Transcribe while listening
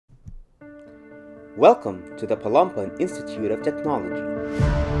Welcome to the Palompon Institute of Technology,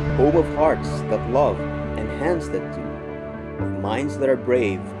 home of hearts that love and hands that do, of minds that are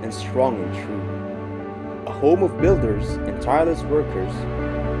brave and strong and true, a home of builders and tireless workers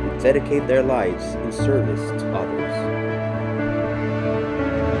who dedicate their lives in service to others.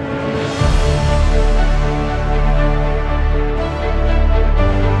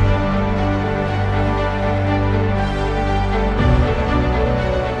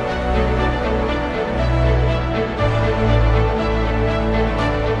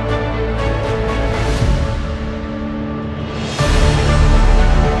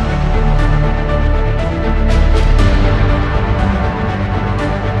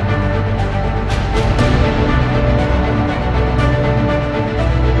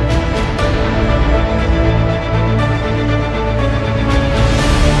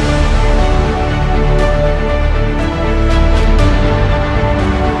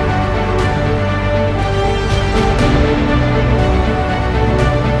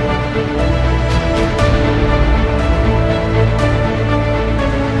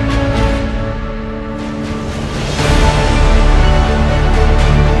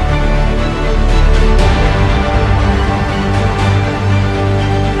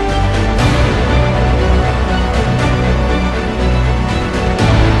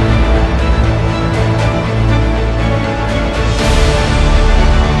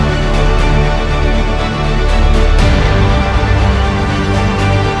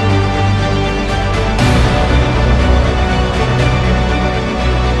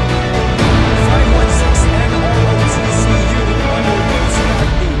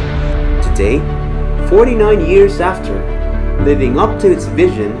 Today, 49 years after, living up to its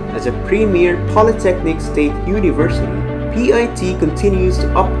vision as a premier polytechnic state university, PIT continues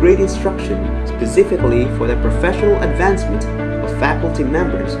to upgrade instruction specifically for the professional advancement of faculty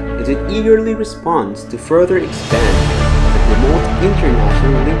members as it eagerly responds to further expand and promote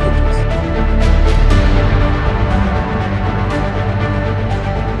international linkages.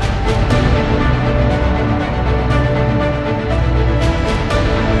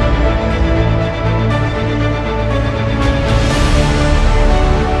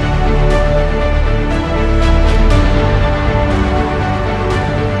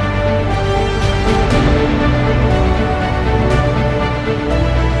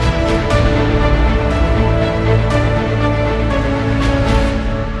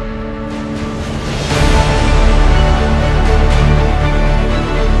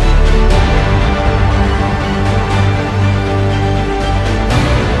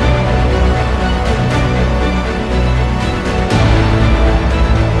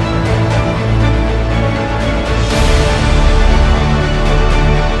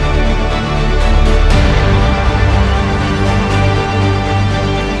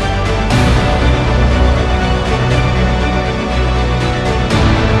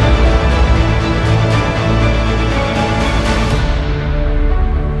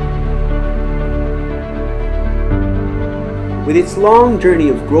 With its long journey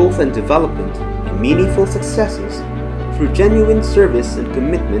of growth and development and meaningful successes, through genuine service and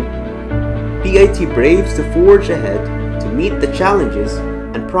commitment, PIT braves to forge ahead to meet the challenges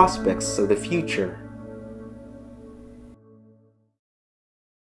and prospects of the future.